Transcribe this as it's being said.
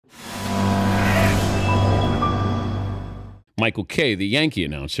Michael Kay, the Yankee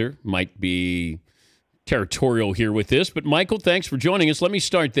announcer, might be territorial here with this. But, Michael, thanks for joining us. Let me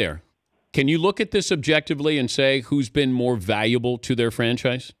start there. Can you look at this objectively and say who's been more valuable to their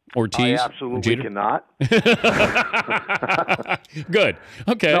franchise? Ortiz? I absolutely cannot. Good.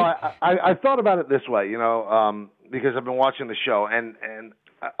 Okay. No, I thought about it this way, because I've been watching the show, and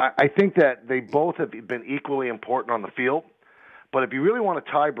I think that they both have been equally important on the field. But if you really want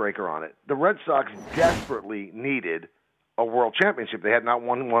a tiebreaker on it, the Red Sox desperately needed a world championship. They had not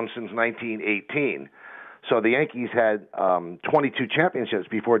won one since 1918. So the Yankees had 22 championships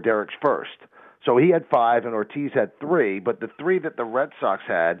before Derek's first. So he had 5 and Ortiz had 3, but the 3 that the Red Sox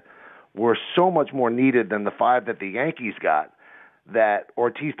had were so much more needed than the 5 that the Yankees got that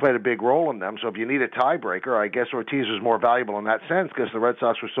Ortiz played a big role in them. So if you need a tiebreaker, I guess Ortiz was more valuable in that sense because the Red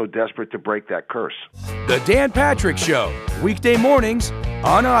Sox were so desperate to break that curse. The Dan Patrick Show, weekday mornings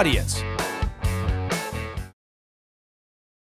on Audience.